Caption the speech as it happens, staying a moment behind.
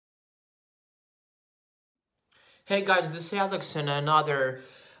Hey guys, this is Alex and another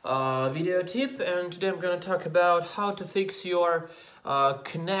video tip, and today I'm gonna talk about how to fix your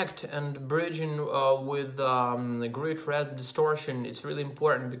connect and bridging with grid Rasp distortion. It's really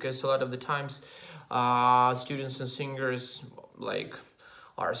important because a lot of the times students and singers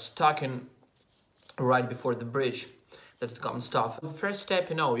are stuck in right before the bridge. That's the common stuff. The first step,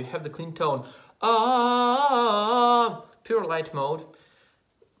 you have the clean tone, pure light mode.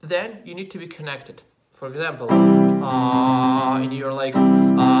 Then you need to be connected. For example, and you're like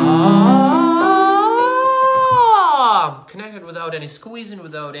connected without any squeezing,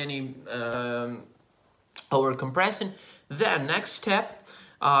 without any over compressing. Then next step,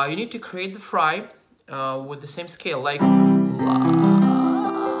 you need to create the fry with the same scale, like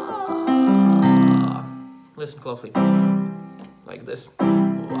listen closely, like this.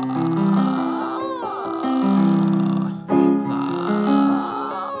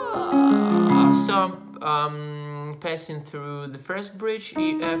 So passing through the first bridge,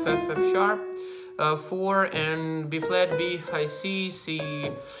 E, F, F, F sharp, 4, and B flat, B, high C,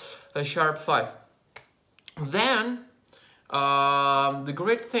 C sharp 5. Then the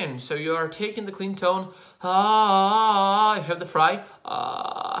grid thin, so you are taking the clean tone, you have the fry,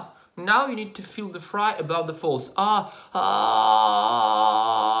 now you need to feel the fry above the false,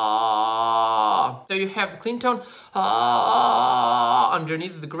 so you have the clean tone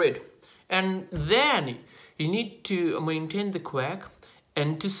underneath the grid. And then you need to maintain the quack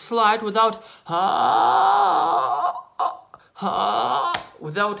and to slide without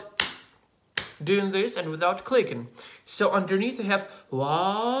doing this and without clicking. So underneath you have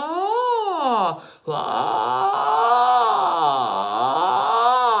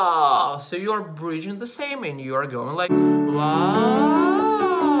so you're bridging the same and you are going like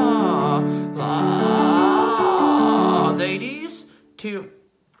the idea is to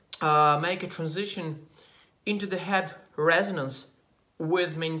make a transition into the head resonance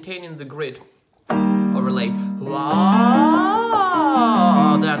with maintaining the grid overlay.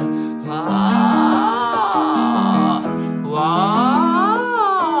 Then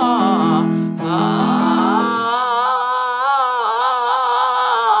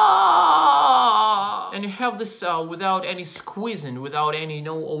and you have this without any squeezing, without any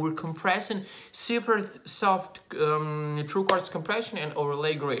over compressing, super soft true quartz compression and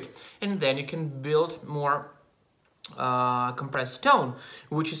overlay grid. And then you can build more compressed tone,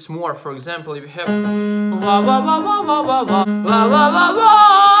 which is more, for example, if you have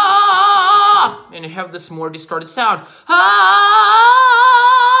and you have this more distorted sound,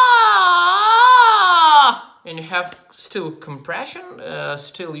 and you have still compression,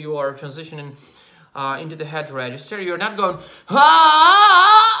 still you are transitioning into the head register. You're not going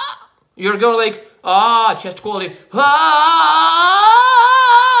you're going like chest quality,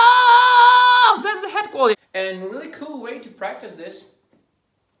 that's the head quality. And a really cool way to practice this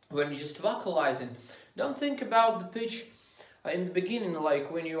when you're just vocalizing, don't think about the pitch in the beginning,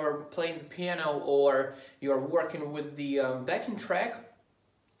 like when you are playing the piano or you are working with the backing track.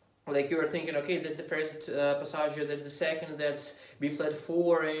 Like you are thinking, okay, that's the first passage, that's the second, that's B flat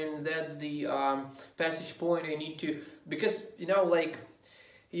 4, and that's the passage point. I need to, because like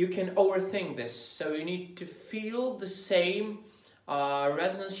you can overthink this, so you need to feel the same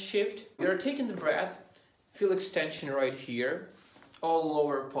resonance shift. You're taking the breath, feel extension right here, all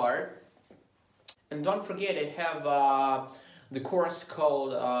lower part, and don't forget I have the course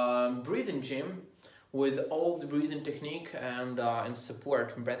called Breathing Gym, with all the breathing technique and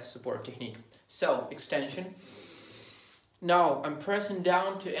support, breath support technique. So, extension. Now, I'm pressing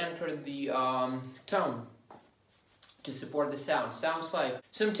down to enter the tone to support the sound. Sounds like...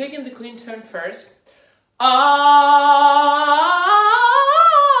 So I'm taking the clean tone first.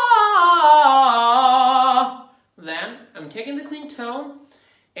 Then, I'm taking the clean tone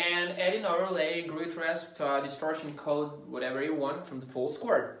and adding overlay, grid Rasp, distortion code, whatever you want from the full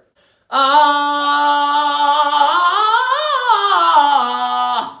chord.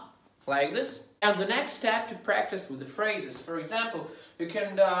 Like this. And the next step to practice with the phrases. For example, you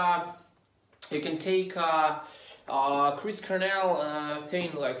can take Chris Cornell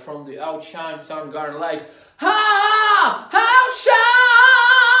thing, like from the Outshine Soundgarden, like Outshine,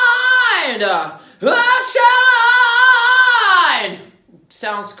 Outshine.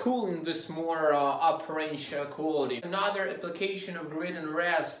 Sounds cool in this more up range quality. Another application of grid and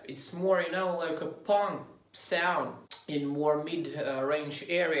Rasp, it's more like a punk sound in more mid range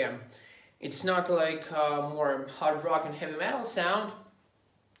area. It's not like more hard rock and heavy metal sound.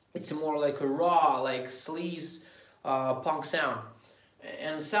 It's more like a raw, like sleaze punk sound.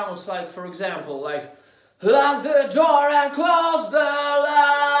 And sounds like, for example, like lock the door and close the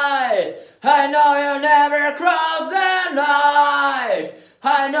light. I know you never cross the night.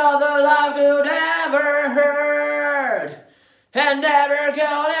 I know the love could never hurt and never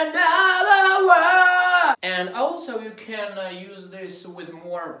go another world. And also you can use this with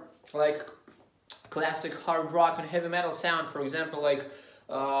more like classic hard rock and heavy metal sound. For example, like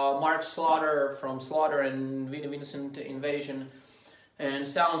Mark Slaughter from Slaughter and Vinnie Vincent Invasion, and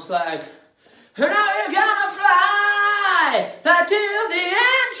sounds like, now you're gonna fly to the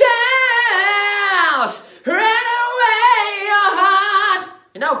angels, run away your heart.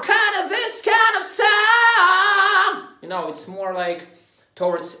 You know, kind of this kind of sound. You know, it's more like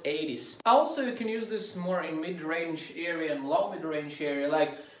towards 80s. Also, you can use this more in mid-range area and low mid-range area,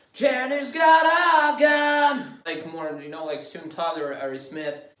 like Jenny's got a gun. Like more, you know, like Steven Tyler or Ari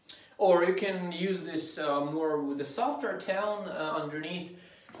Smith. Or you can use this more with the softer tone underneath,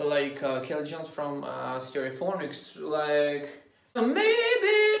 like Kelly Jones from Stereophonics, like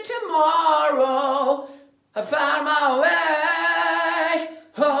maybe tomorrow I find my way,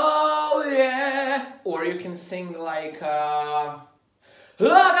 oh yeah. Or you can sing like a boy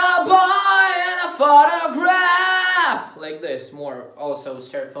in a photograph, like this, more also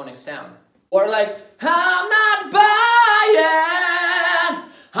stereophonic sound. Or like, I'm not buying,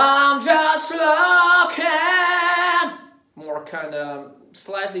 I'm just looking. More kind of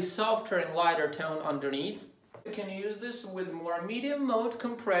slightly softer and lighter tone underneath. You can use this with more medium mode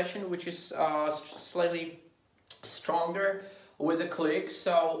compression, which is slightly stronger with a click.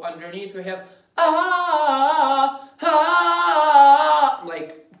 So underneath we have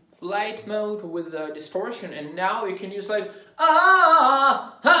like light mode with distortion, and now you can use like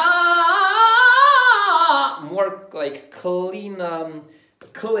more like clean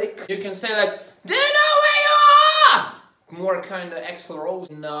click. You can say like, do you know where you are? More kind of acceleros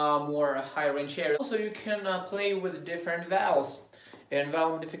in more high range area. Also you can play with different vowels and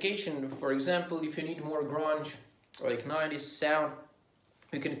vowel modification. For example, if you need more grunge or like 90s sound,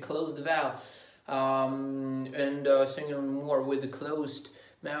 you can close the vowel and sing more with the closed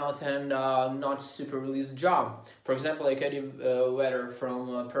mouth and not super release the jaw. For example, like Eddie Vedder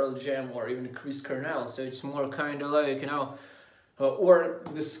from Pearl Jam, or even Chris Cornell. So it's more kind of like, you know, or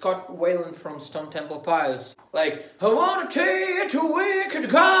the Scott Weiland from Stone Temple Pilots. Like, I wanna take a wicked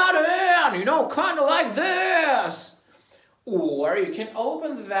garden, you know, kind of like this. Or you can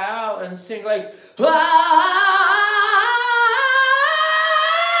open the vowel and sing like,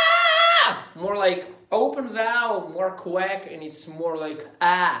 more like open vowel, more quack, and it's more like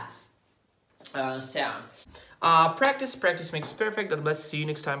sound. Practice makes perfect. God bless. See you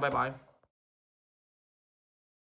next time. Bye bye.